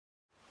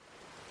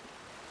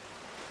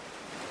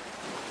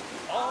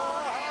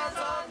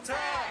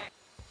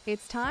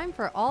It's time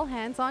for All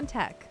Hands on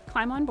Tech.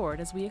 Climb on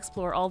board as we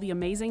explore all the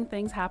amazing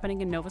things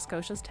happening in Nova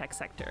Scotia's tech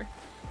sector.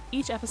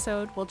 Each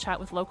episode, we'll chat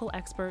with local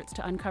experts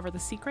to uncover the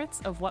secrets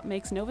of what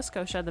makes Nova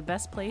Scotia the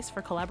best place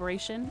for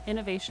collaboration,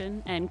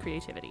 innovation, and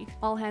creativity.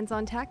 All Hands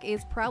on Tech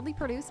is proudly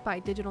produced by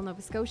Digital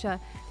Nova Scotia,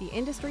 the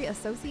industry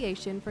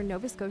association for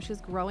Nova Scotia's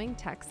growing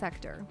tech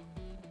sector.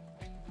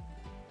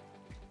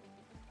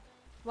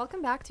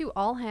 Welcome back to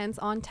All Hands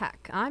on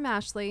Tech. I'm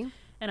Ashley.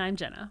 And I'm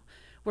Jenna.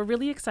 We're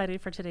really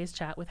excited for today's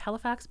chat with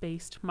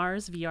Halifax-based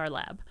Mars VR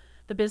Lab.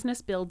 The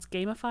business builds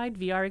gamified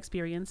VR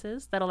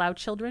experiences that allow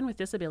children with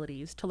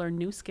disabilities to learn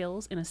new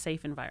skills in a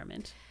safe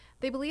environment.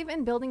 They believe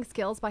in building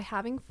skills by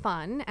having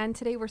fun, and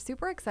today we're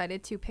super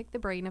excited to pick the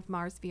brain of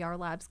Mars VR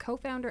Lab's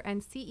co-founder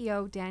and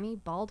CEO, Danny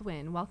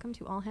Baldwin. Welcome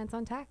to All Hands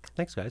on Tech.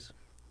 Thanks, guys.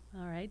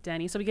 All right,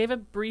 Danny. So we gave a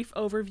brief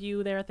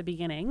overview there at the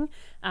beginning,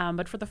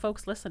 but for the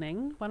folks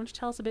listening, why don't you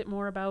tell us a bit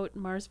more about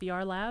Mars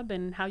VR Lab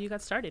and how you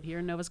got started here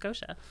in Nova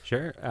Scotia?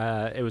 Sure.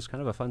 It was kind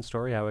of a fun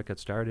story how it got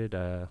started.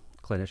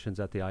 Clinicians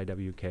at the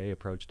IWK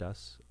approached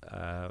us.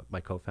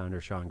 My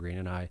co-founder, Sean Green,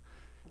 and I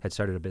had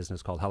started a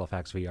business called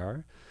Halifax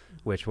VR,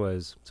 which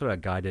was sort of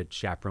a guided,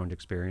 chaperoned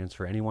experience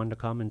for anyone to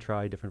come and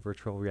try different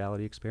virtual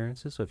reality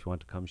experiences. So if you want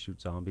to come shoot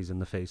zombies in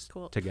the face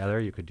together,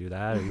 you could do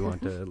that. Or you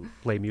want to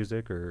play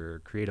music or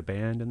create a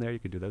band in there, you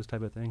could do those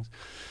type of things.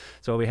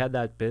 So we had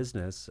that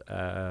business.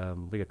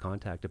 We got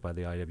contacted by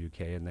the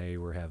IWK, and they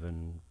were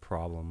having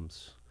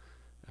problems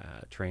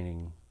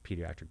training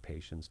pediatric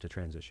patients to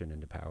transition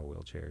into power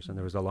wheelchairs. And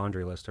there was a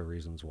laundry list of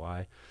reasons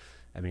why.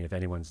 I mean, if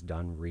anyone's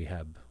done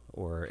rehab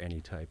or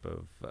any type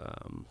of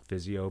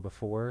physio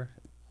before,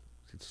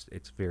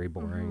 it's very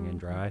boring and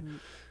dry.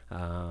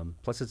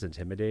 Plus, it's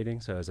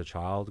intimidating. So as a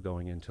child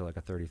going into like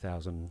a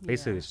 30,000,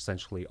 basically it's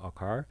essentially a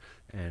car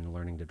and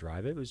learning to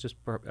drive it was just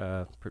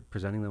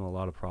presenting them a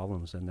lot of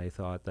problems. And they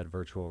thought that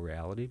virtual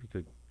reality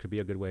could be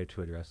a good way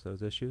to address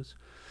those issues.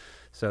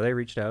 So they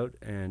reached out,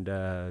 and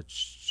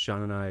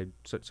Sean and I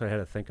sort of had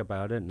to think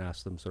about it and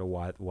ask them sort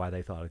of why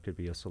they thought it could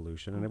be a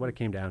solution. And what it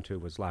came down to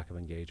was lack of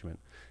engagement,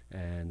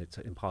 and it's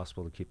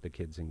impossible to keep the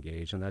kids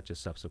engaged, and that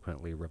just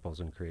subsequently ripples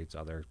and creates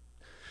other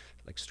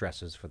like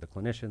stresses for the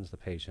clinicians, the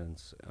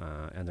patients,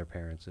 and their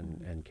parents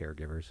and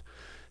caregivers.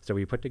 So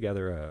we put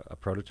together a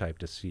prototype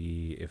to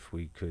see if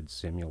we could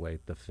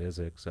simulate the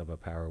physics of a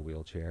power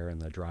wheelchair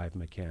and the drive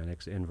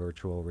mechanics in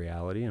virtual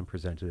reality and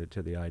presented it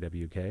to the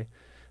IWK.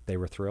 They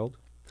were thrilled.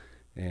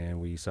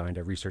 And we signed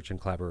a research and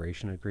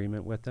collaboration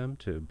agreement with them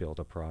to build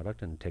a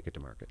product and take it to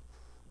market.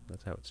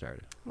 That's how it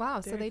started.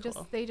 Wow. Very So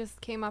cool. they just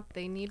came up,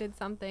 they needed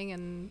something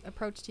and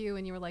approached you,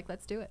 and you were like,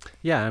 let's do it.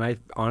 Yeah, and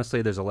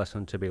honestly, there's a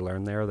lesson to be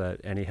learned there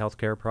that any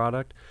healthcare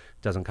product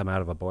doesn't come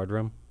out of a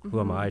boardroom. Who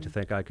am I to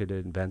think I could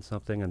invent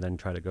something and then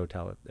try to go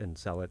tell it and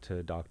sell it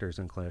to doctors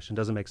and clinicians?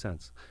 Doesn't make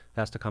sense.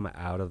 It has to come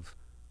out of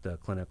the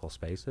clinical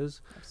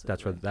spaces.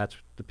 Absolutely. That's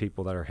the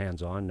people that are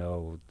hands-on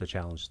know the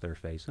challenge they're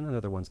facing, and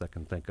they're the ones that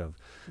can think of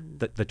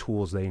the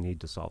tools they need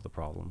to solve the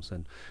problems.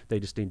 And they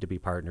just need to be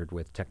partnered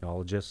with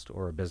technologists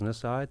or a business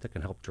side that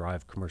can help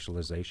drive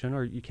commercialization,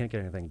 or you can't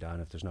get anything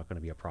done if there's not going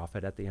to be a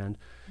profit at the end.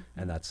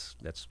 And that's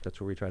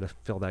where we try to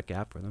fill that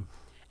gap for them.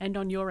 And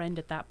on your end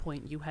at that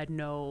point, you had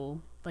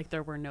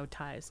there were no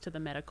ties to the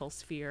medical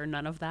sphere,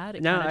 none of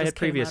that? No, I had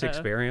previous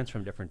experience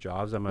from different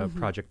jobs. I'm a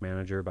project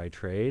manager by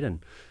trade,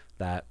 and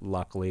that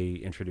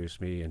luckily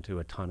introduced me into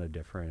a ton of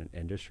different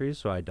industries.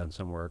 So I'd done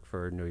some work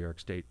for New York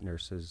State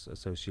Nurses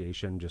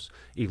Association, just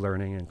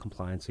e-learning and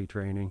compliancy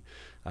training.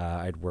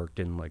 I'd worked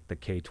in like the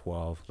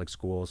K-12, like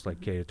schools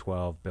like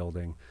K-12,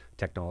 building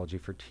technology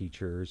for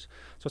teachers.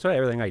 So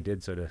everything I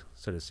did sort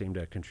of seemed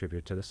to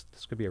contribute to this.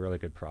 This could be a really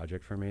good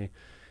project for me.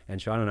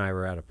 And Sean and I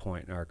were at a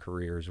point in our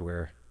careers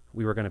where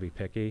we were going to be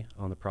picky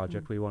on the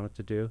project we wanted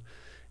to do.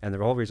 And the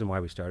whole reason why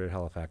we started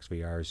Halifax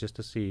VR is just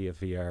to see if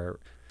VR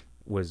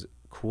was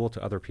cool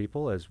to other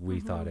people as we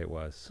thought it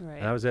was. Right.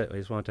 And that was it. We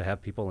just wanted to have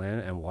people in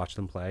and watch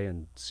them play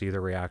and see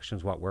their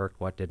reactions, what worked,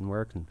 what didn't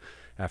work. And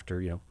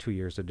after 2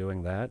 years of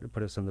doing that, it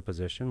put us in the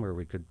position where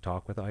we could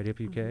talk with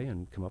IWK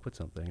and come up with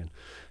something. And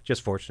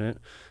just fortunate.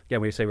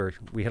 Again, we say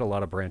we had a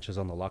lot of branches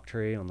on the luck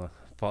tree on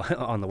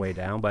the way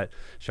down, but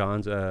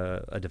Sean's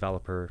a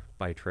developer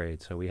by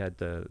trade. So we had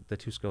the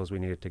two skills we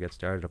needed to get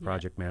started, a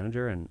project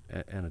manager and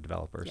a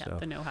developer. Yeah, So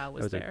the know-how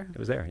was there. It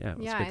was there, yeah. It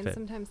was a good And fit.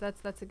 sometimes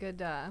that's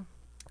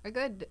a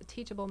good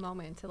teachable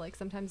moment to like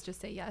sometimes just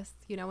say yes,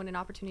 when an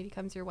opportunity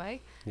comes your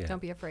way. Yeah.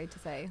 Don't be afraid to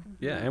say.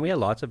 Yeah, and we had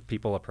lots of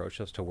people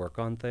approach us to work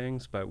on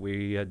things, but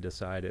we had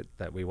decided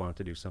that we wanted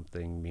to do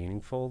something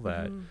meaningful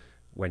that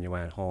when you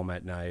went home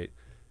at night,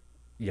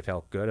 you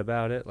felt good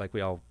about it. Like we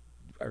all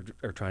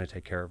are trying to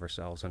take care of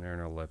ourselves and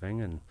earn a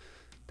living, and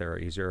there are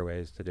easier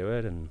ways to do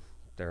it, and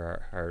there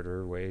are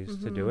harder ways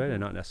to do it, and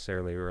not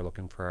necessarily we're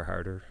looking for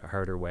a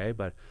harder way,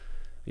 but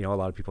a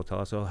lot of people tell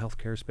us, oh,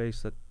 healthcare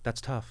space,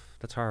 that's tough,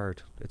 that's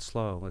hard, it's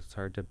slow, it's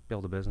hard to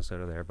build a business out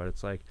of there. But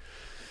it's like,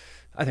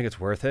 I think it's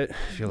worth it.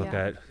 If you look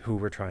at who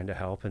we're trying to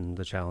help and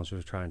the challenges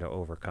we're trying to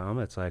overcome,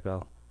 it's like,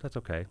 well, that's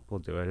okay. We'll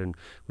do it. And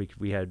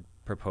we had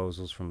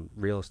proposals from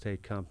real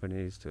estate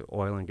companies to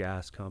oil and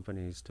gas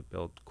companies to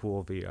build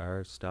cool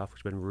VR stuff,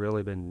 which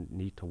really been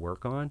neat to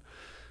work on.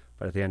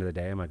 But at the end of the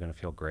day, am I going to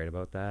feel great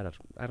about that?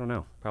 I don't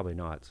know. Probably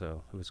not.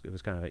 So it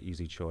was kind of an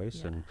easy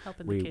choice, and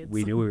helping the kids.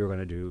 we knew we were going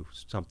to do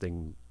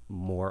something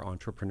more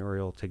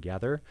entrepreneurial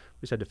together.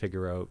 We just had to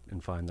figure out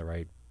and find the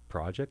right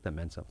project that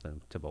meant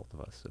something to both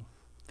of us. So.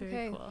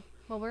 Very cool.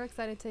 Well, we're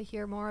excited to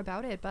hear more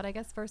about it, but I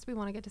guess first we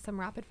want to get to some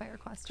rapid fire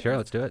questions. Sure,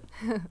 let's do it.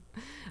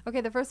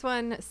 Okay, the first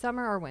one,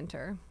 summer or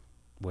winter?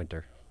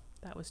 Winter.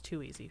 That was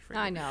too easy for you.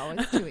 I know,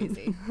 it's too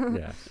easy.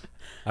 Yeah.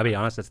 I'll be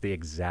honest, that's the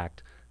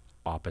exact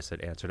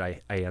opposite answer.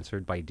 I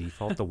answered by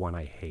default the one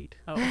I hate.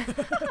 Oh.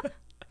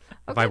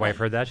 If my wife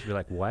heard that, she'd be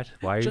like, what?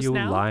 Why are you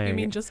now? lying? You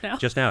mean just now?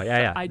 Just now,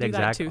 yeah. I the do that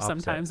exact too opposite.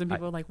 sometimes, and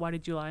people are like, why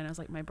did you lie? And I was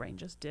like, my brain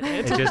just did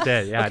It it. just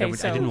did, yeah. Okay,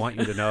 I didn't want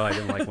you to know I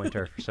didn't like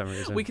winter for some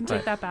reason. We can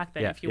take that back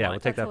then if you want. Yeah, we'll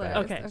take that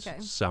back. Hilarious. Okay.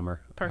 Summer,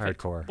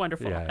 Perfect. hardcore.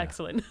 Wonderful. Yeah, yeah.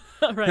 Excellent.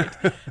 All right.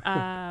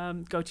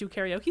 Go-to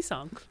karaoke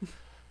song.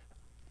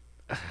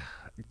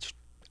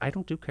 I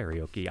don't do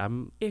karaoke.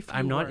 I'm If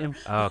I'm you not were. in.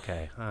 Oh,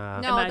 okay. No,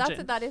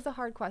 Imagine. that is a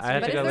hard question. I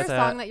have But to is go there a with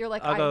song that you're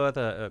like, I'll go with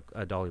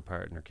a Dolly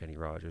Parton or Kenny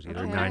Rogers,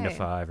 either 9 to Okay.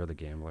 5 or The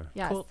Gambler.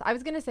 yes, Cool. I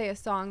was going to say a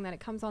song that it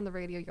comes on the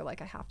radio, you're like,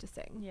 I have to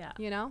sing. Yeah.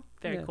 You know?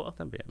 Very Yeah, cool.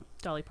 that'd be it.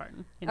 Dolly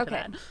Parton. Into Okay.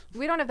 that.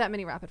 We don't have that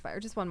many rapid fire,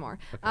 just one more.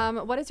 Okay.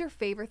 What is your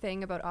favorite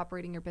thing about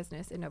operating your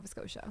business in Nova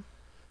Scotia?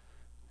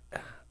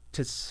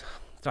 So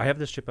I have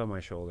this chip on my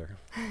shoulder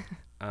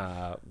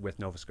with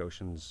Nova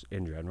Scotians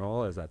in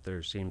general, is that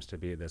there seems to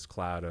be this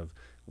cloud of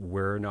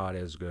we're not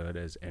as good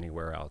as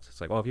anywhere else.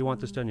 It's like, well, if you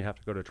want this done, you have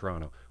to go to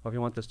Toronto. Well, if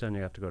you want this done,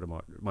 you have to go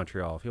to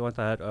Montreal. If you want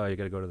that, you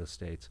got to go to the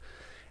States.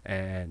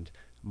 And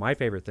my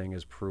favorite thing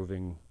is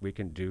proving we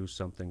can do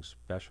something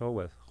special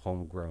with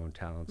homegrown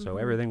talent. So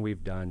everything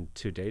we've done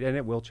to date, and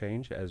it will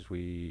change as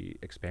we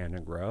expand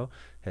and grow,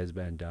 has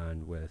been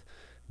done with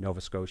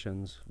Nova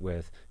Scotians,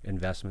 with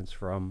investments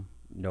from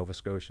Nova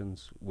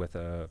Scotians, with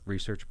a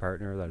research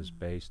partner that is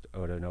based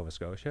out of Nova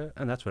Scotia.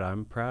 And that's what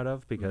I'm proud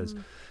of, because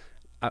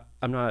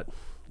I'm not,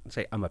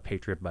 say I'm a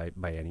patriot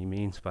by any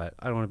means, but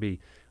I don't want to be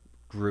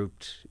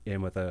grouped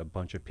in with a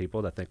bunch of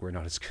people that think we're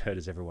not as good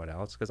as everyone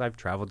else, because I've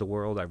traveled the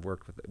world. I've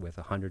worked with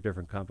 100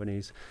 different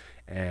companies,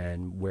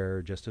 and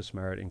we're just as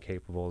smart and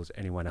capable as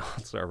anyone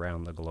else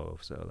around the globe.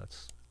 So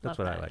that's Love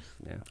what that. I like.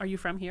 Yeah, Are you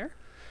from here?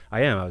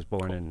 I am. I was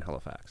born in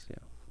Halifax. Yeah.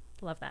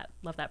 Love that.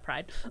 Love that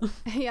pride.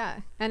 Yeah,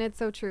 and it's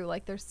so true.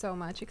 Like, there's so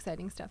much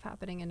exciting stuff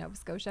happening in Nova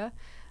Scotia.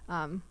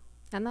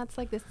 And that's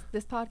like this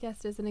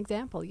podcast is an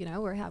example, you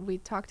know, we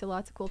talk to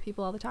lots of cool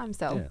people all the time.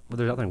 So Yeah. Well,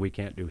 there's nothing we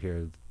can't do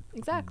here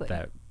exactly.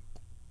 that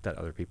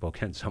other people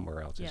can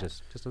somewhere else. Yeah. It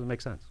just doesn't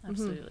make sense.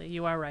 Absolutely.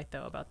 You are right,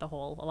 though, about a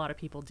lot of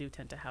people do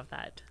tend to have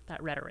that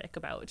rhetoric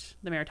about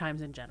the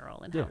Maritimes in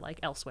general and Yeah. how, like,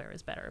 elsewhere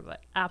is better,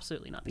 but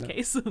absolutely not the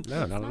case.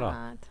 No, not at all.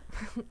 Not.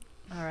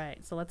 All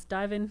right, so let's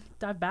dive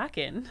back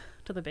in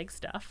to the big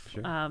stuff.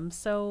 Sure.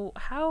 So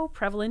how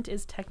prevalent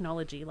is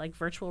technology like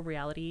virtual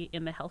reality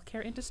in the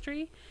healthcare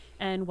industry,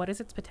 and what is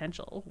its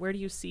potential? Where do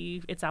you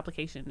see its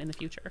application in the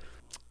future?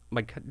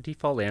 My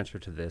default answer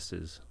to this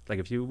is, like,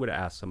 if you would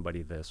ask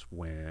somebody this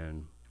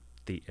when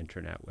the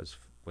internet was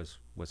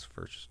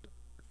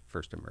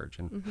first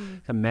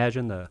emerging,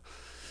 imagine the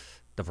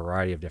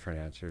variety of different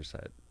answers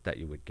that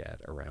you would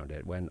get around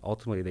it, when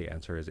ultimately the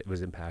answer is it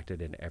was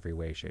impacted in every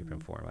way, shape,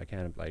 and form. I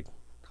can't, like,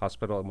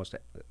 hospital, almost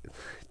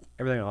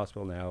everything in a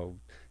hospital now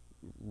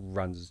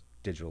runs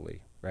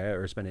digitally, right?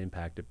 Or it's been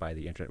impacted by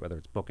the internet, whether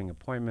it's booking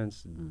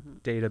appointments,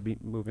 data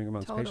moving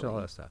amongst patients, all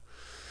Totally. that stuff.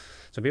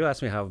 So people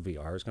ask me how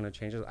VR is going to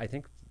change it. I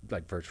think,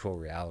 like, virtual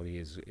reality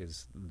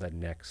is the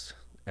next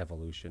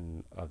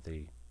evolution of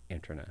the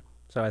internet.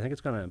 So I think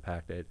it's going to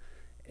impact it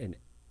in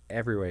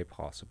every way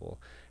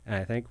possible. And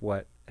I think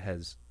what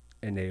has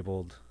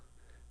enabled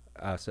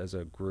us as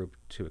a group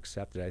to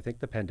accept it, I think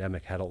the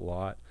pandemic had a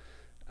lot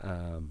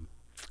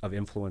of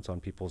influence on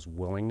people's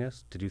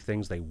willingness to do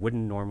things they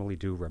wouldn't normally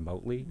do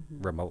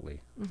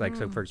remotely. Like,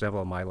 so for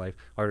example, in my life,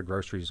 I ordered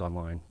groceries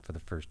online for the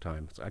first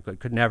time. So I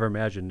could never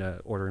imagine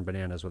ordering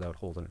bananas without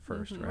holding it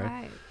first, right?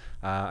 Right.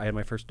 I had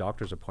my first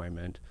doctor's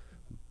appointment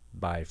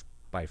by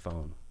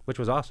phone, which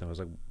was awesome. It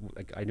was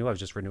like I knew I was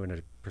just renewing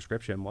a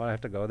prescription. Well, I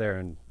have to go there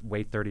and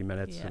wait 30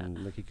 minutes, Yeah.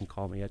 and, like, you can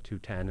call me at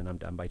 2:10 and I'm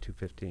done by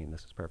 2:15.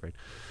 This is perfect.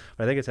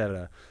 But I think it's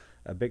had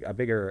a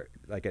bigger,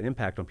 like, an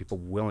impact on people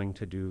willing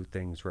to do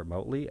things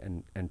remotely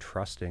and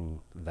trusting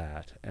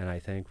that. And I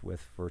think with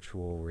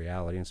virtual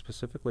reality, and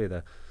specifically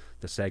the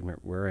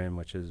segment we're in,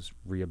 which is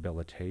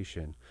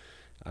rehabilitation,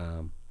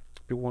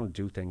 people want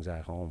to do things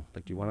at home.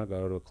 Like, do you want to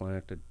go to a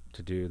clinic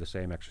to do the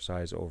same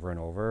exercise over and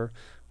over?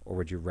 Or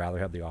would you rather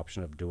have the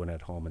option of doing it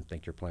at home and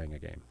think you're playing a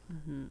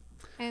game?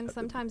 And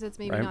sometimes it's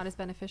maybe Right. not as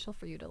beneficial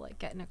for you to, like,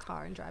 get in a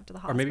car and drive to the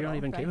hospital. Or maybe you're not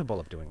even right? capable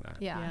of doing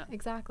that. Yeah, Yeah.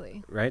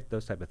 exactly. Right?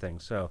 Those type of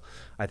things. So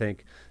I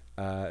think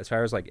As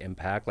far as like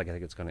impact, like I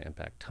think it's going to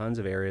impact tons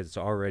of areas. It's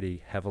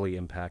already heavily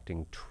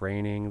impacting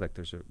training. Like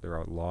there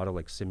are a lot of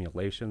like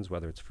simulations,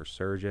 whether it's for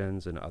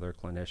surgeons and other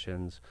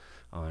clinicians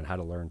on how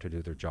to learn to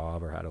do their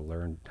job or how to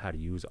learn how to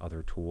use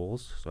other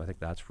tools. So I think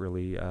that's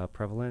really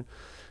prevalent.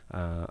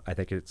 I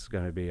think it's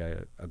going to be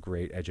a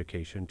great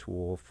education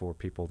tool for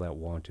people that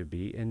want to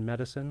be in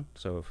medicine.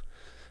 So if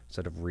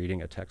instead of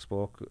reading a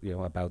textbook,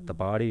 about the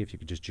body, if you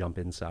could just jump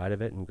inside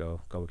of it and go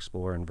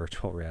explore in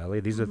virtual reality,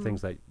 these are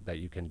things that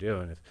you can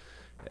do. And if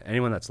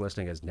anyone that's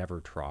listening has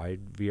never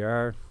tried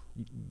VR,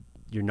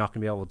 you're not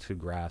going to be able to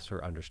grasp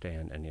or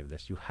understand any of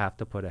this. You have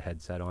to put a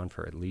headset on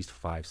for at least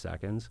 5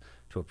 seconds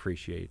to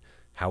appreciate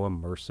how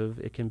immersive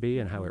it can be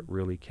and how it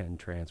really can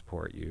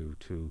transport you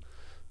to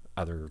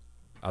other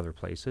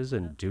places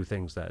and do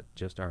things that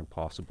just aren't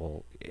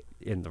possible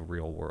in the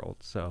real world.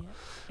 So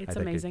it's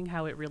amazing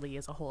how it really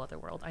is a whole other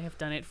world. I have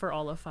done it for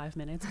all of 5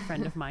 minutes. A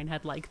friend of mine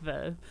had like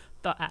the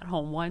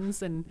at-home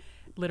ones, and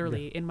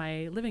literally in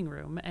my living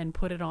room, and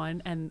put it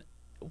on, and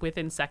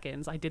within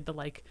seconds I did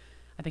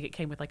I think it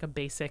came with like a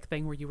basic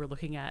thing where you were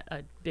looking at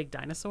a big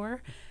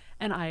dinosaur.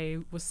 And I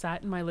was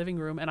sat in my living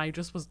room and I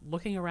just was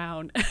looking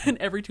around, and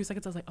every 2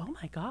 seconds I was like, oh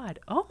my God,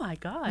 oh my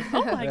God,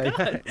 oh my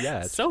God.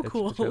 Yeah, it's so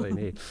cool. It's really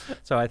neat.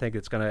 So I think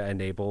it's going to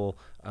enable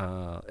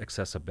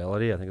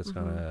accessibility. I think it's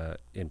going to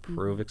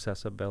improve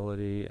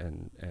accessibility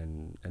and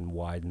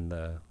widen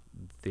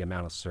the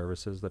amount of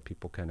services that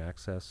people can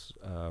access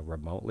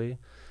remotely.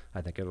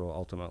 I think it will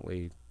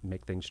ultimately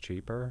make things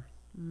cheaper.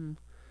 And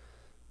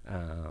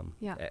I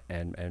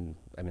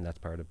mean, that's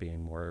part of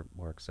being more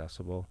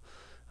accessible.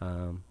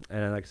 And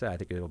like I said, I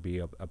think it'll be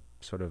a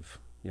sort of,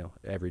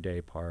 everyday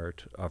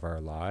part of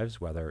our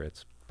lives, whether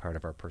it's part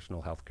of our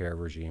personal healthcare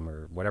regime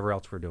or whatever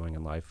else we're doing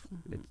in life.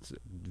 It's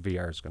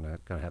VR is going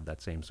to have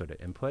that same sort of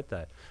impact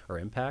that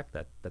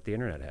the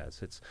internet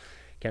has. It's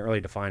can't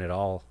really define it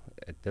all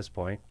at this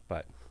point,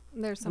 but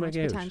there's so much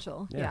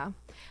potential. Yeah.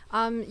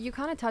 You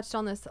kind of touched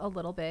on this a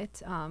little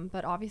bit,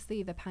 but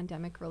obviously the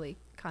pandemic really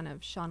kind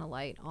of shone a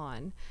light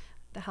on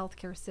the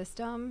healthcare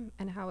system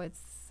and how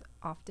it's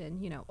often,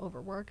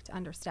 overworked,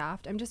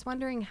 understaffed. I'm just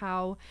wondering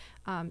how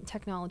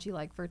technology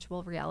like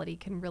virtual reality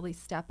can really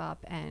step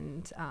up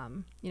and,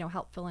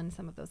 help fill in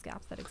some of those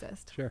gaps that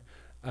exist. Sure.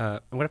 I'm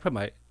going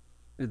to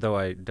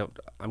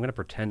I'm going to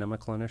pretend I'm a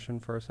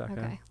clinician for a second.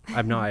 Okay. I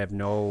have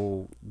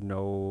no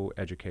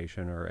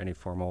education or any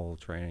formal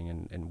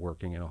training in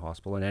working in a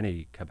hospital in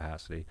any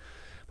capacity.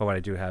 But what I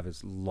do have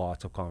is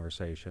lots of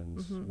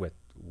conversations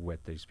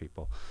with these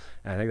people.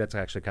 And I think that's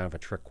actually kind of a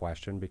trick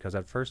question, because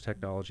at first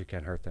technology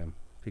can hurt them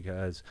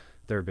because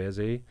they're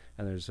busy,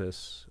 and there's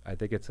this, I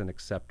think it's an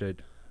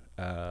accepted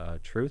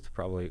truth,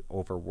 probably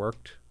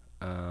overworked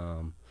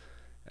and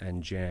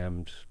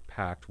jammed,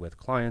 packed with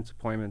clients,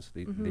 appointments,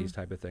 these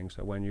type of things.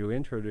 So when you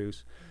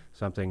introduce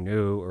something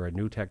new or a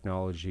new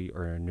technology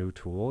or a new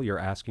tool, you're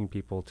asking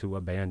people to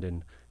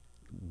abandon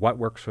what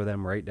works for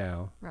them right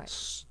now,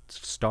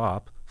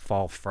 stop,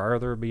 fall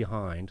farther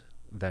behind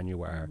than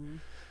you are,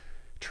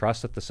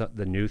 trust that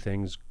the new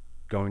thing's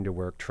going to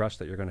work, trust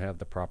that you're going to have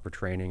the proper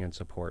training and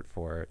support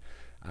for it.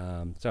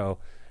 So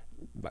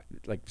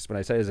like when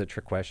I say it's a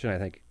trick question, I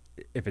think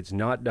if it's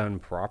not done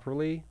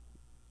properly,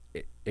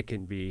 it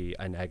can be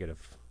a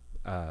negative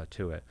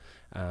to it.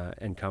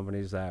 And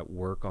companies that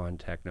work on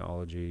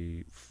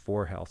technology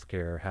for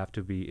healthcare have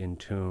to be in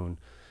tune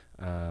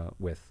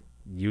with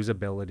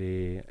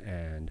usability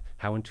and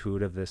how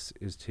intuitive this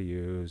is to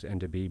use,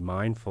 and to be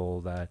mindful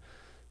that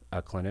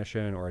a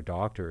clinician or a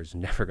doctor is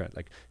never going to,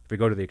 like, if we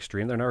go to the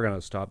extreme, they're never going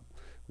to stop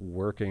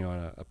working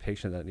on a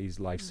patient that needs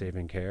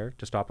life-saving care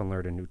to stop and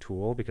learn a new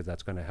tool, because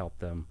that's going to help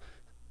them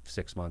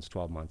 6 months,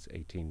 12 months,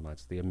 18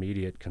 months. The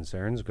immediate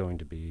concern is going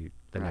to be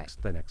the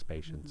next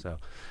patient. So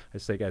I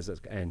just think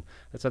and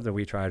that's something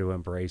we try to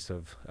embrace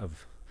of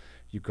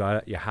you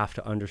have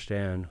to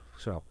understand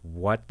sort of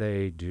what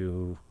they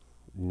do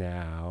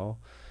now,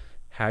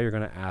 how you're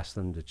going to ask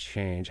them to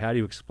change, how do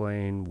you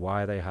explain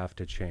why they have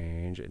to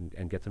change,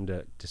 and get them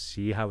to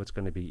see how it's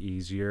going to be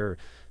easier,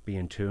 be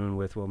in tune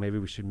with, well, maybe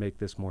we should make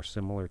this more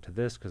similar to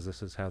this because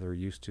this is how they're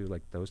used to,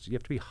 like those. You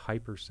have to be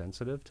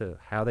hypersensitive to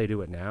how they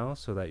do it now,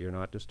 so that you're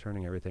not just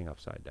turning everything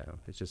upside down.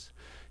 It's just,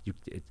 I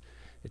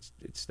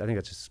think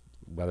that's just,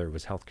 whether it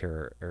was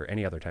healthcare or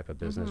any other type of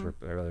business, or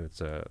whether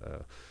it's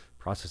a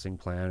processing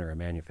plant or a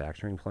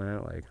manufacturing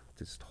plant, like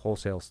just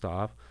wholesale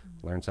stop,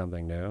 learn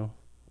something new,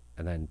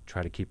 and then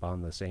try to keep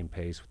on the same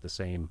pace with the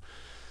same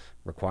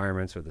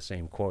requirements or the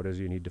same quotas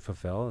you need to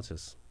fulfill.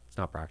 It's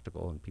not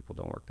practical, and people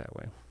don't work that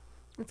way.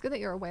 It's good that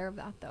you're aware of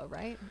that, though,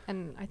 right?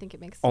 And I think it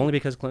makes only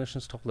because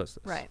clinicians told us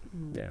this. Right.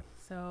 Yeah.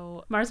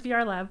 So Mars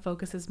VR Lab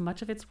focuses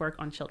much of its work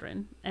on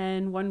children,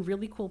 and one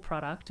really cool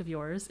product of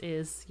yours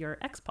is your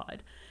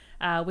XPod,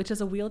 which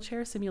is a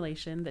wheelchair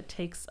simulation that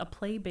takes a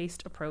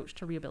play-based approach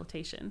to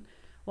rehabilitation.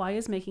 Why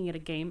is making it a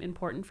game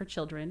important for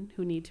children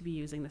who need to be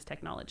using this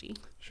technology?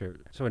 Sure.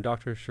 So when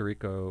Dr.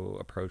 Shiriko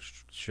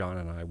approached Sean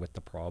and I with the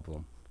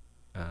problem,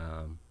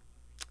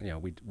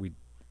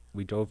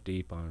 we dove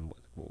deep on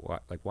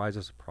why is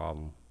this a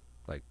problem?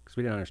 Like, because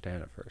we didn't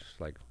understand at first.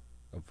 Like,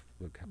 of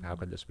like, how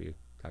could this be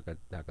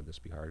this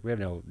be hard? We have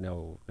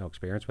no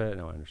experience with it,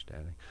 no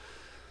understanding.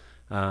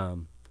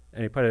 And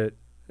he put it,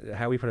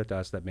 how he put it to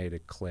us that made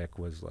it click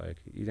was like,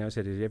 I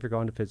said, did you ever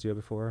gone to physio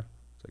before?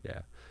 It's like,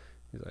 yeah.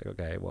 He's like,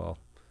 okay, well,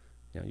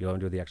 you go and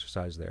do the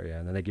exercise there, yeah.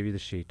 And then they give you the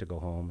sheet to go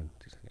home. And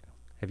he's like,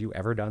 have you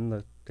ever done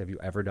the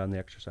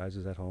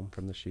exercises at home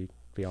from the sheet?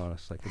 Be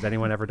honest. Like, has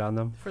anyone ever done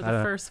them? For the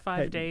first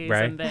 5 days,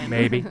 right? and then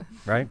maybe,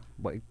 right?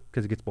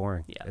 Because it gets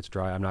boring. Yeah. It's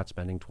dry. I'm not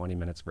spending 20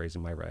 minutes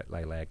raising my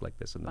leg like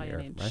this in the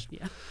mirror, right?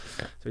 Yeah.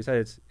 So he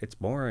said it's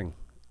boring.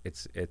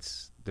 It's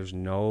there's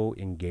no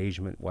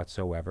engagement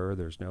whatsoever.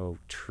 There's no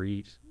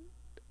treat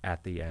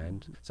at the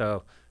end.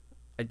 So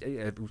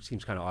it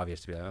seems kind of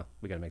obvious to be like, oh,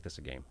 we got to make this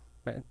a game.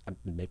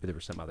 Maybe there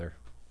was some other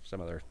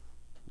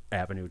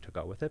avenue to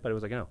go with it, but it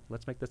was like,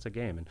 let's make this a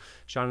game. And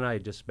Sean and I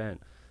had just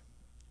spent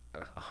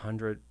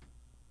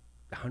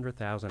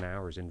 100,000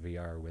 hours in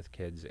VR with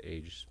kids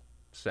aged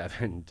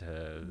 7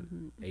 to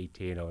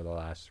 18 over the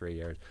last 3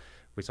 years.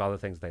 We saw the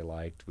things they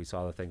liked. We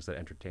saw the things that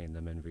entertained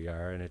them in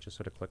VR, and it just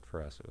sort of clicked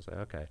for us. It was like,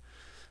 okay,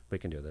 we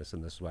can do this,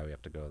 and this is why we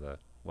have to go the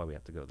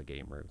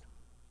game route.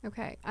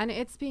 Okay, and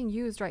it's being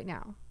used right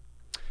now.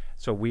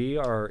 So we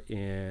are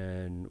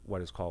in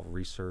what is called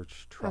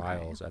research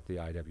trials at the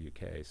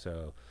IWK.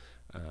 So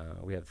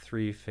we have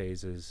 3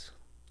 phases.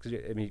 Because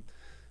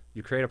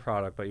you create a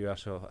product, but you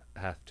also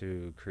have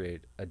to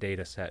create a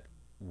data set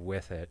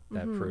with it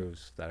that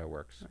proves that it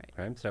works.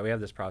 Right? So we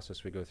have this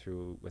process we go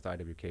through with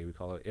IWK. We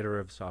call it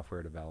iterative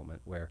software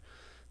development, where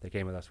they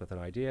came with us with an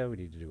idea. We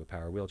need to do a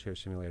power wheelchair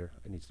simulator.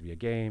 It needs to be a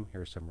game.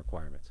 Here are some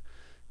requirements.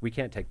 We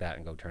can't take that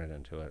and go turn it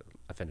into a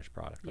finished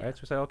product, right?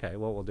 So we say, okay,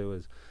 what we'll do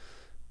is,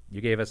 you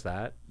gave us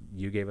that.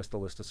 You gave us the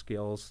list of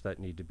skills that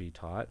need to be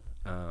taught.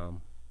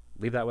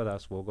 Leave that with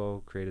us. We'll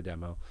go create a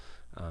demo.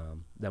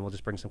 Then we'll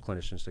just bring some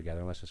clinicians together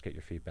and let's just get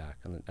your feedback.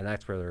 And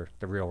that's where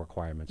the real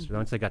requirements.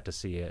 Once they got to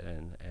see it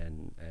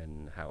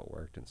and how it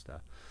worked and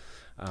stuff.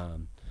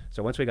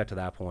 So once we got to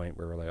that point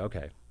where we're like,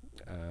 okay,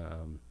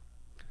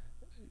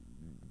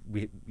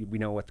 we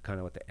know what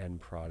the end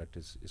product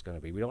is going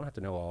to be. We don't have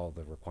to know all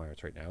the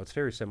requirements right now. It's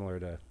very similar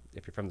to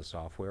if you're from the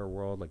software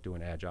world, like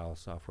doing agile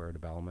software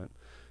development.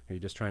 You're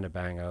just trying to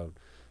bang out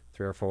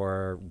 3 or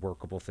 4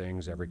 workable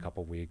things every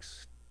couple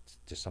weeks.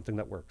 Just something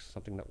that works.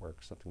 And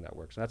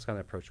that's kind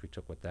of the approach we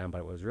took with them.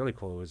 But what was really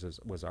cool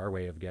was our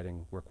way of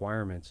getting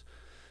requirements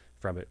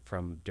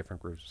from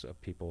different groups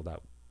of people that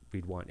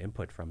we'd want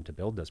input from to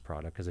build this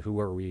product. Because who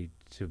are we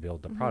to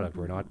build the product?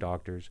 We're not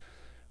doctors.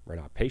 We're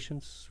not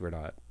patients. We're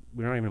not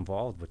even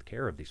involved with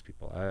care of these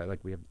people.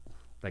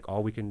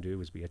 All we can do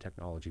is be a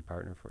technology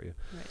partner for you.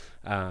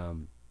 Right.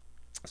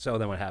 So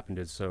then what happened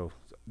is,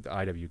 the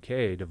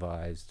IWK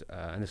devised,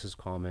 and this is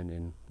common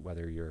in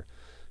whether you're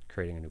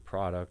creating a new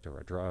product or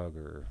a drug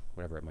or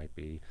whatever it might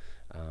be,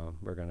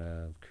 we're going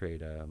to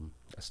create a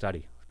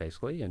study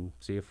basically and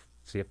see if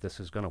this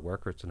is going to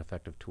work or it's an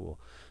effective tool.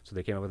 So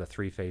they came up with a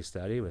 3-phase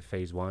study with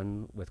phase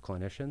 1 with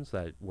clinicians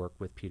that work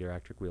with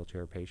pediatric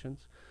wheelchair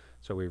patients.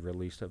 So we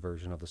released a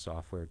version of the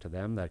software to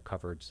them that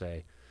covered,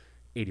 say,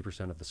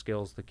 80% of the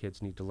skills the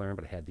kids need to learn,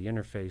 but it had the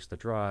interface, the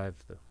drive,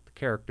 the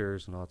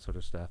characters, and all that sort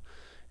of stuff.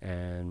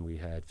 And we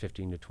had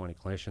 15 to 20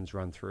 clinicians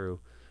run through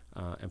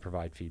and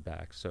provide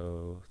feedback.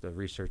 So the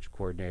research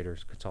coordinator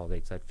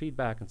consolidates that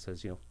feedback and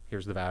says,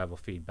 here's the valuable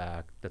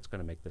feedback that's going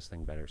to make this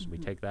thing better. So we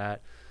take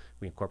that,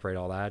 we incorporate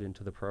all that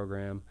into the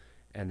program,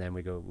 and then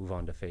we move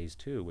on to phase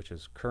 2, which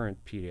is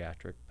current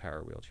pediatric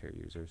power wheelchair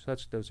users. So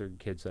those are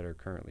kids that are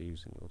currently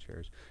using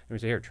wheelchairs. And we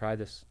say, here, try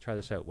this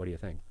out. What do you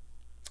think?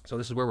 So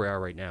this is where we are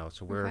right now.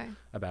 So we're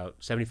about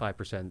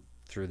 75%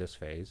 through this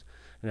phase.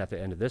 And at the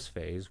end of this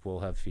phase, we'll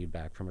have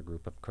feedback from a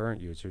group of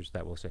current users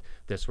that will say,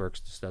 this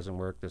works, this doesn't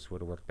work, this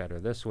would have worked better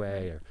this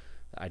way, or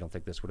I don't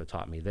think this would have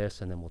taught me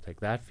this. And then we'll take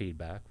that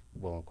feedback,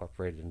 we'll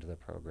incorporate it into the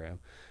program.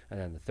 And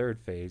then the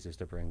third phase is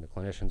to bring the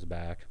clinicians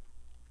back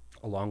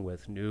along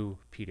with new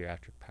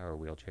pediatric power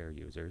wheelchair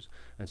users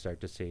and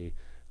start to see,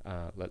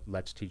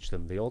 let's teach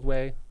them the old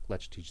way,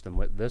 let's teach them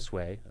this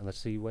way, and let's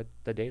see what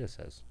the data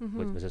says.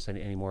 Was this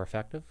any more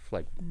effective?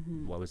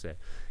 What was it?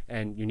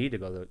 And you need to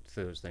go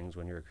through those things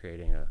when you're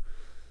creating a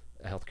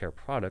healthcare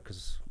product,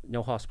 because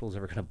no hospital is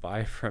ever going to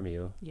buy from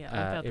you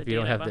if you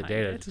don't have the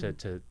data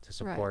to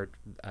support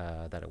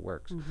that it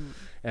works.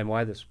 And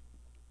why it's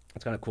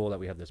kind of cool that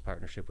we have this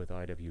partnership with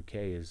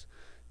IWK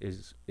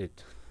is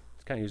it's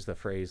kind of use the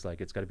phrase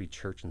it's got to be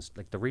church and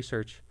the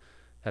research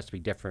has to be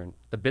different.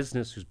 The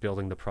business who's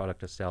building the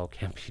product to sell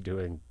can't be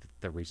doing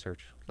the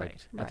research. I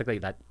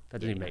think that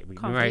doesn't even make me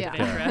right.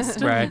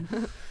 Right.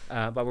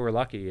 But what we're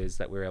lucky is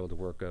that we're able to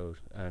work out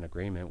an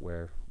agreement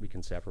where we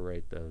can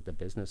separate the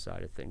business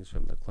side of things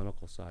from the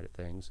clinical side of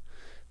things.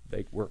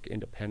 They work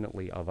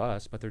independently of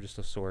us, but they're just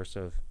a source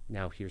of,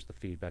 now here's the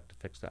feedback to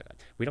fix that.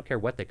 We don't care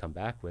what they come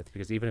back with,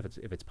 because even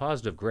if it's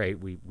positive, great,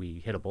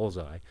 we hit a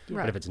bullseye.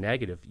 But if it's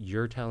negative,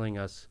 you're telling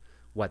us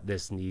what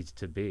this needs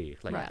to be,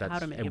 how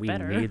to make it we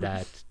better. need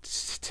that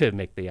to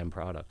make the end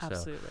product.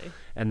 Absolutely. So,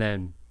 and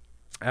then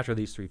after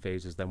these 3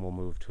 phases, then we'll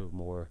move to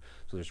more.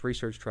 So there's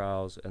research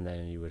trials, and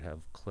then you would have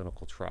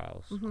clinical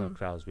trials. Clinical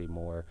trials would be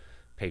more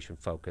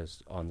patient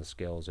focused on the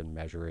skills and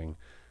measuring.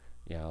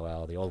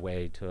 Well, the old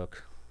way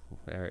took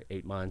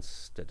 8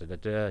 months.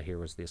 Here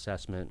was the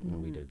assessment,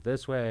 and we did it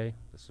this way.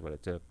 This is what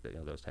it took.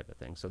 Those type of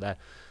things. So that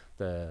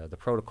the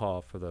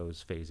protocol for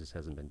those phases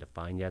hasn't been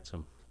defined yet. So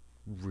I'm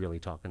really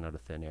talking out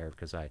of thin air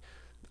because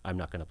I'm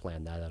not going to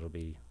plan that. That'll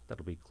be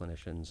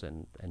clinicians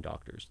and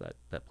doctors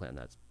that plan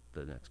that.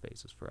 The next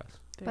phases for us.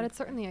 But it's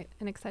certainly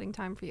an exciting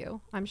time for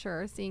you, I'm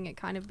sure, seeing it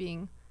kind of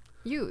being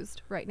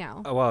used right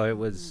now. Oh, well, it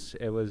was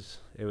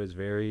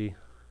very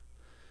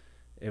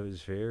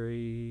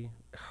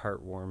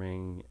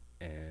heartwarming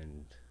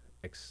and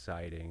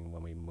exciting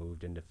when we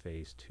moved into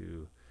phase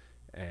 2,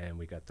 and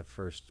we got the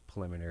first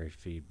preliminary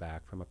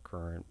feedback from a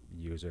current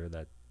user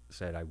that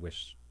said, "I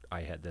wish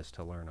I had this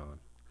to learn on."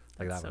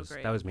 Like that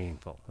was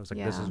meaningful. I was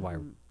like, "This is why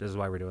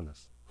we're doing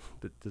this.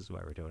 This is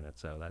why we're doing it."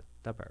 So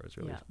that part was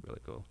really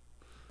cool.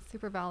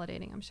 Super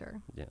validating, I'm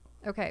sure. Yeah.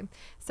 Okay.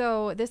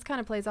 So this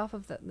kind of plays off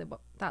of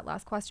that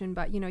last question,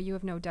 but you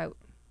have no doubt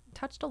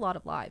touched a lot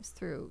of lives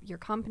through your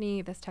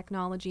company, this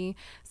technology.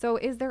 So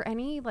is there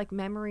any like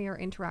memory or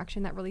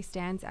interaction that really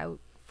stands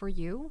out for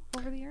you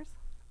over the years?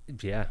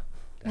 Yeah,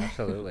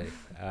 absolutely.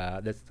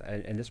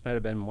 This might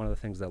have been one of the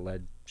things that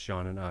led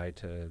Sean and I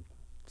to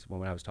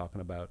when I was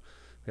talking about,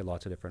 we had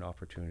lots of different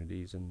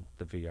opportunities in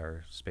the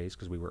VR space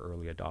because we were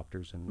early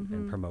adopters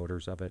and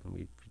promoters of it, and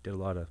we did a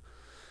lot of,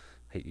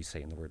 I hate you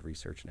saying the word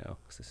research now,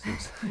 because this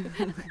seems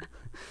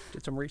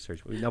did some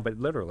research. But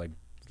literally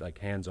like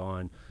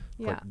hands-on,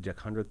 put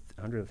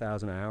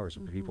 100,000 hours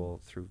of people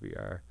through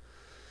VR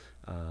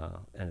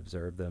and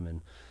observed them.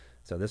 And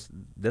so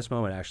this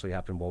moment actually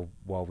happened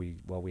while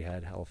we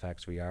had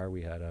Halifax VR.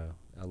 We had a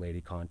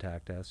lady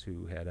contact us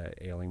who had an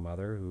ailing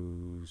mother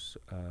whose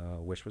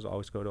wish was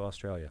always to go to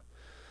Australia.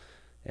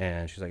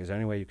 And she's like, "Is there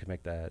any way you could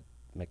make that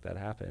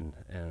happen?"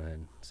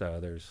 And so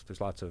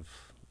there's lots of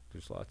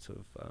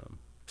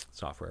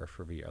software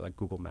for VR, like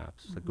Google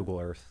Maps, like Google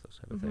Earth, those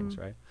type of things,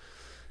 right?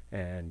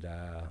 And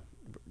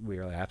we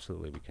were like,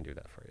 absolutely, we can do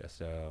that for you.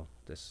 So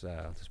this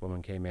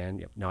woman came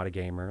in, not a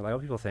gamer.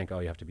 Like, people think,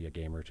 you have to be a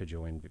gamer to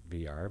join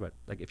VR, but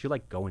like if you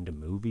like going to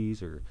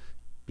movies or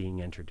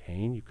being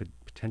entertained, you could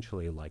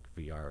potentially like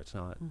VR. It's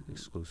not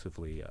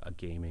exclusively a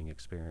gaming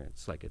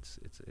experience. Like it's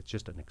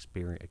just an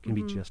experience. It can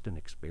be just an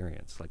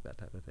experience, like that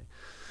type of thing.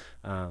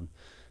 So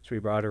we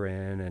brought her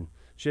in, and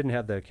she didn't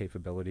have the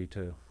capability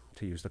to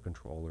use the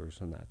controllers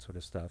and that sort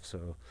of stuff.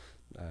 So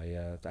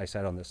I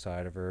sat on this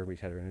side of her. We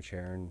had her in a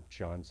chair, and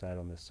Sean sat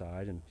on this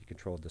side, and he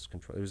controlled this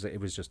control. It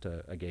was just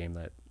a game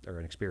or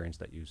an experience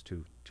that used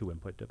two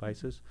input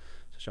devices.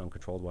 So Sean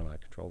controlled one, I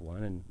controlled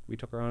one, and we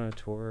took her on a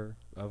tour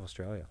of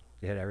Australia.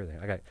 We had everything.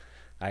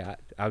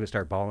 I'll just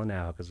start bawling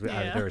now because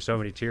there were so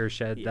many tears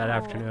shed that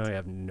afternoon. I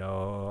have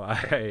no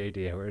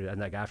idea. And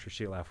like after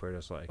she left, we're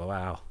just like,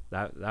 wow,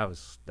 that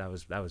was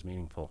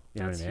meaningful.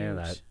 You know what I mean?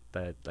 Huge.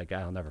 That like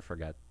I'll never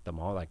forget them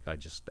all. Like I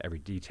just every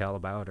detail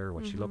about her,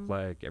 what she looked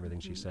like, everything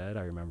she said.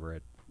 I remember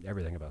it.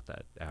 Everything about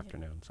that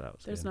afternoon. So that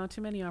was There's not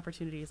too many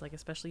opportunities, like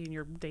especially in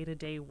your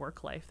day-to-day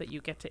work life, that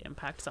you get to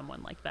impact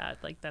someone like that.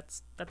 Like that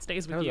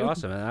stays with you. That was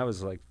awesome, and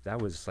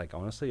that was like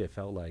honestly, it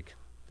felt like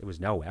it was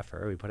no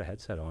effort. We put a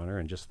headset on her,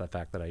 and just the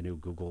fact that I knew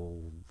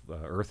Google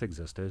Earth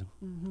existed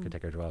could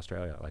take her to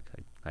Australia. Like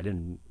I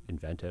didn't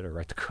invent it or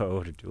write the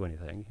code or do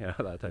anything, that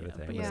type of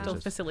thing. But you still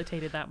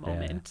facilitated that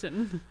moment.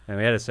 And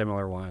we had a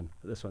similar one.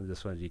 This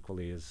one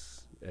equally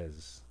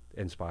as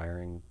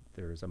inspiring.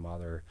 There was a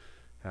mother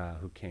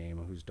who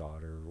came, whose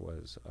daughter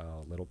was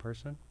a little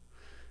person.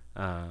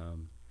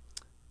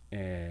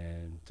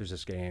 And there's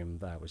this game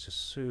that was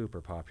just super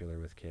popular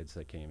with kids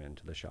that came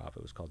into the shop.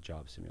 It was called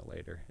Job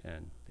Simulator,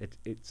 and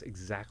it's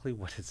exactly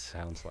what it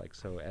sounds like.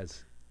 So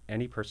as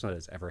any person that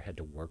has ever had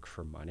to work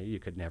for money, you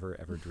could never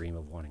ever dream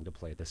of wanting to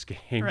play this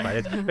game.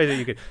 Right?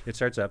 It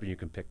starts up, and you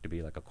can pick to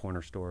be like a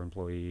corner store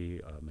employee,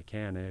 a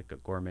mechanic, a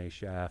gourmet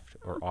chef,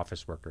 or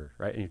office worker,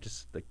 right? And you're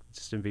just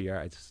in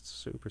VR. It's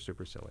super,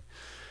 super silly.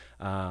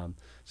 So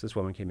this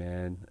woman came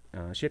in.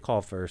 She had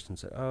called first and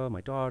said, "Oh,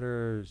 my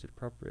daughter, is it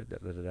appropriate?"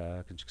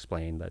 Could you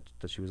explain that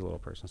she was a little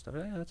person and stuff?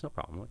 Yeah, that's no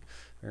problem.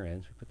 We're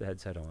in. So we put the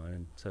headset on,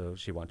 and so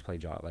she wanted to play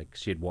job. Like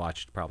she had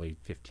watched probably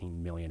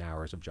 15 million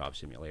hours of Job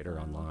Simulator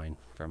online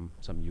from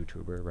some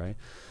YouTuber, right?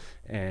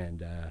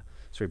 And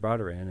so we brought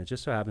her in. It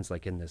just so happens,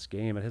 like in this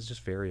game, it has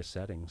just various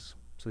settings,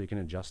 so you can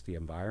adjust the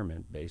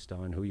environment based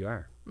on who you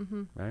are,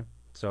 right?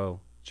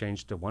 So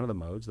changed to one of the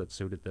modes that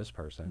suited this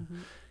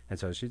person, and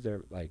so she's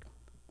there like.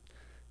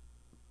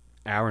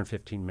 Hour and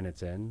 15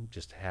 minutes in,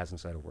 just hasn't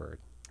said a word,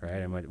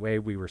 right? And the way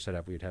we were set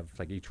up, we'd have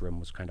like each room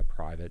was kind of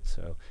private,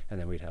 so, and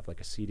then we'd have like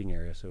a seating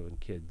area, so when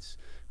kids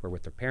were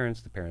with their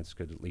parents, the parents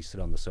could at least sit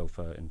on the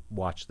sofa and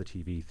watch the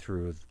TV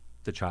through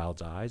the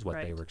child's eyes,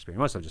 what they were experiencing.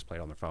 Most of them just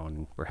played on their phone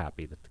and were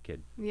happy that the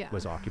kid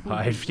was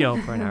occupied,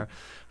 for an hour.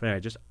 But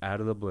anyway, just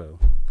out of the blue,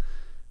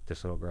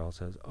 this little girl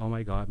says, "Oh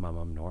my God, Mom,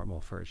 I'm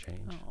normal for a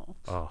change."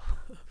 Oh.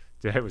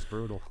 It was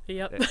brutal.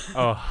 Yep.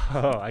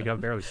 I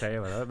can barely say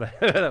it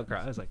without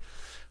crying. I was like,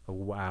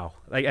 wow.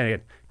 Like, and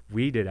again,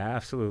 we did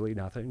absolutely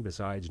nothing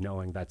besides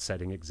knowing that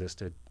setting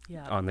existed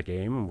on the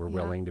game, and we're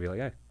willing to be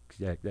like,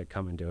 yeah,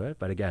 come and do it.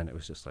 But again, it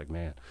was just like,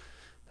 man,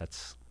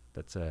 that's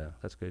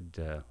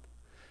good.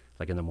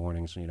 Like in the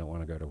mornings when you don't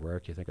want to go to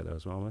work, you think of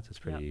those moments. It's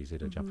pretty easy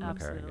to jump in the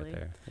car and get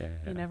there. Yeah,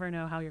 you never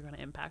know how you're going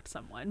to impact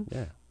someone.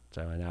 Yeah.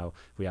 So now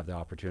we have the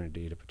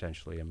opportunity to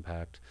potentially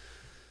impact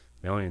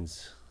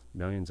millions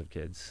of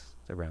kids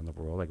around the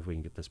world. Like if we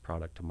can get this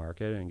product to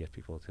market and get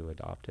people to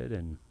adopt it,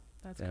 and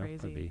that's crazy.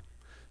 It'd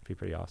be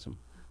pretty awesome.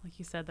 Like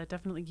you said, that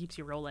definitely keeps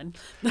you rolling.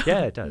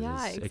 Yeah, it does.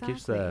 Yeah, exactly.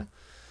 It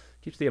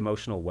keeps the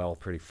emotional well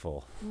pretty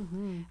full.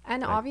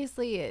 And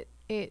obviously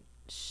it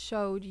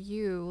showed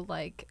you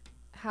like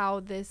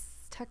how this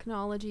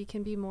technology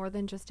can be more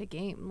than just a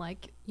game,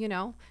 like, you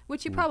know,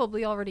 which you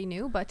probably already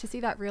knew, but to see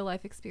that real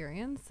life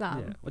experience.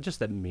 Well, just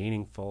that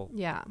meaningful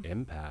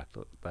impact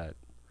that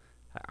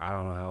I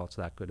don't know how else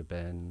that could have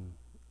been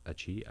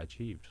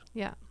achieved.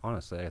 Yeah.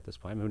 Honestly, at this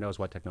point, who knows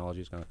what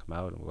technology is going to come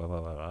out and blah, blah,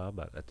 blah, blah,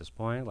 but at this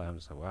point, like, I'm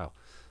just like, wow,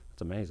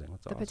 that's amazing.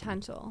 That's awesome. The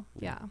potential.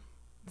 Yeah.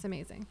 It's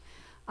amazing.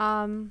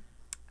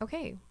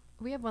 Okay.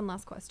 We have one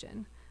last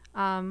question.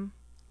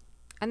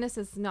 And this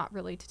is not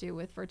really to do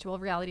with virtual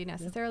reality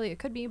necessarily. It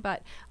could be,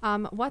 but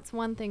what's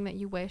one thing that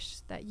you wish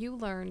that you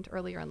learned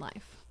earlier in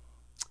life?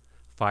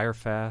 Fire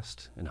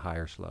fast and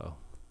hire slow.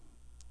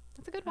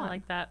 That's a good one. I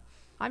like that.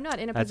 I'm not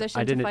in a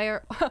position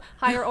to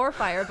hire or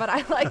fire, but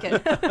I like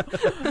it.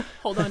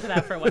 Hold on to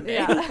that for one day.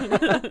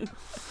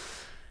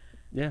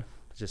 Yeah.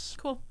 Just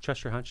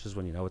trust your hunches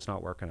when you know it's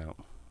not working out.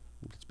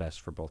 It's best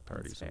for both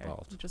parties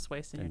involved. You're just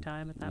wasting your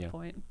time at that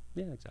point.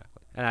 Yeah,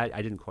 exactly. And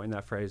I didn't coin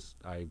that phrase.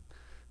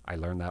 I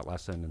learned that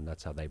lesson, and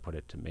that's how they put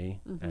it to me.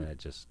 And it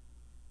just,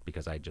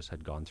 because I just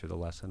had gone through the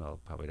lesson,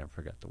 I'll probably never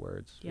forget the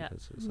words. Yeah.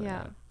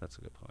 That's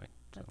a good point.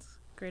 That's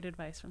great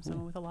advice from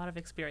someone with a lot of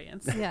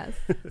experience. Yes.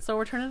 So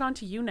we're turning it on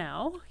to you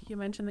now. You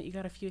mentioned that you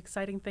got a few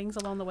exciting things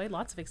along the way,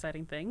 lots of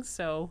exciting things.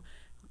 So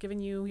giving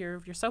you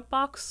your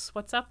soapbox,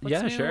 what's up,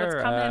 what's new, sure.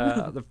 what's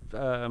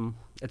coming?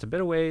 It's a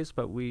bit of ways,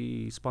 but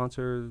we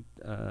sponsor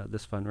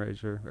this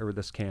fundraiser, or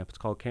this camp. It's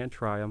called Can't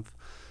Triumph.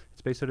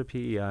 It's based out of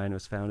PEI, and it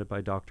was founded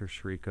by Dr.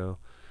 Shriko.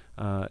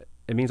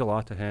 It means a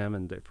lot to him,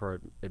 and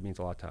it means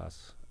a lot to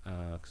us,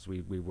 because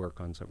we work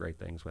on some great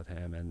things with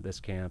him. And this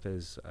camp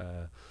is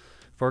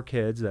for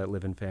kids that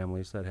live in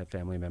families that have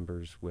family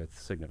members with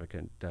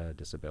significant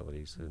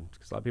disabilities. And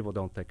because a lot of people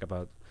don't think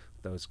about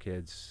those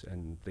kids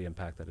and the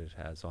impact that it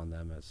has on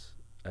them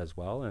as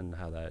well, and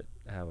how a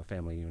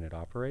family unit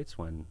operates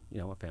when, you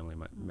know, a family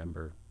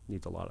member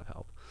needs a lot of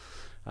help.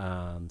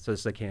 So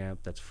this is a camp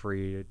that's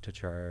free of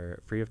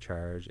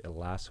charge. It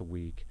lasts a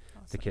week.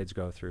 Awesome. The kids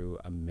go through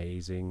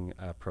amazing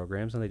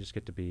programs, and they just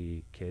get to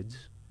be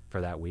kids for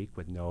that week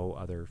with no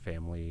other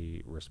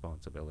family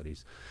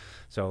responsibilities.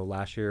 So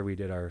last year we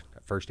did our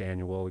first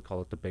annual, we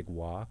call it the Big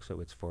Walk.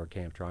 So it's for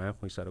Camp Triumph.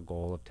 We set a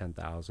goal of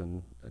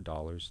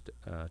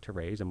 $10,000 to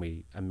raise, and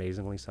we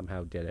amazingly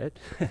somehow did it.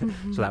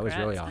 So that was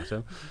really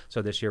awesome.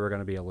 So this year we're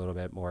going to be a little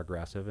bit more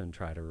aggressive and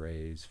try to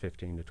raise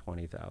 $15,000 to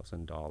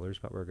 $20,000,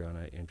 but we're going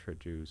to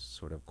introduce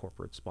sort of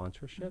corporate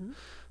sponsorship.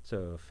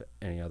 So if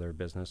any other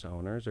business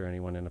owners or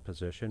anyone in a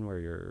position where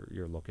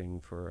you're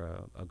looking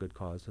for a good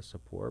cause to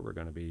support, we're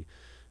going to be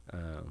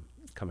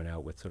coming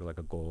out with sort of like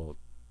a gold,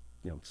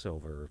 you know,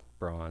 silver,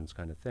 bronze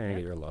kind of thing,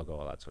 get your logo,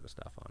 all that sort of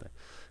stuff on it.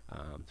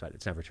 So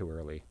it's never too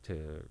early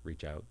to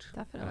reach out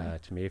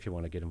to me if you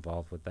want to get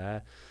involved with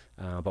that.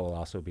 But we'll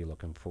also be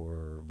looking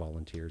for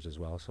volunteers as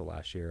well. So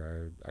last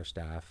year our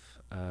staff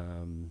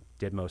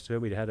did most of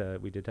it.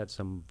 We did have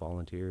some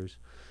volunteers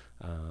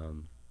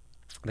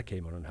that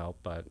came out and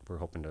helped, but we're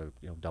hoping to,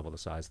 you know, double the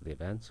size of the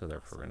event. So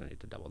therefore we're going to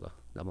need to double the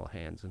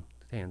hands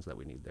that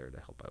we need there to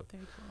help out.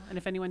 Very cool. And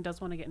if anyone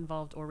does want to get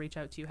involved or reach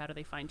out to you, how do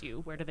they find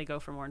you? Where do they go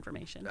for more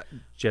information?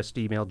 Just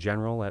email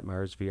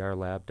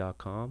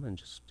general@marsvrlab.com and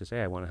just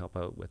say I want to help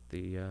out with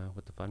the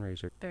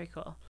fundraiser. Very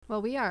cool.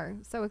 Well, we are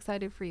so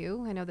excited for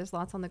you. I know there's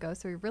lots on the go,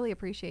 so we really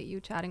appreciate you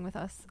chatting with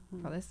us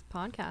for this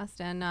podcast.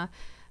 And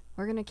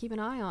we're going to keep an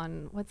eye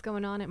on what's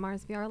going on at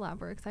Mars VR Lab.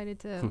 We're excited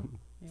to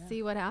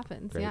see what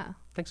happens. Great. Yeah.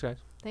 Thanks, guys.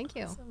 Thank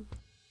you. Awesome.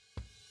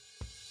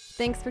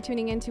 Thanks for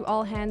tuning in to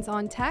All Hands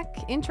on Tech.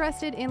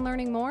 Interested in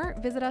learning more?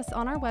 Visit us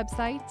on our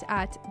website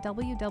at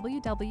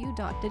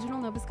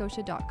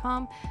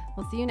www.digitalnovascotia.com.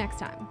 We'll see you next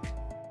time.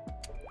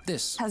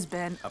 This has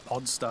been a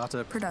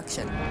Podstarter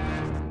production.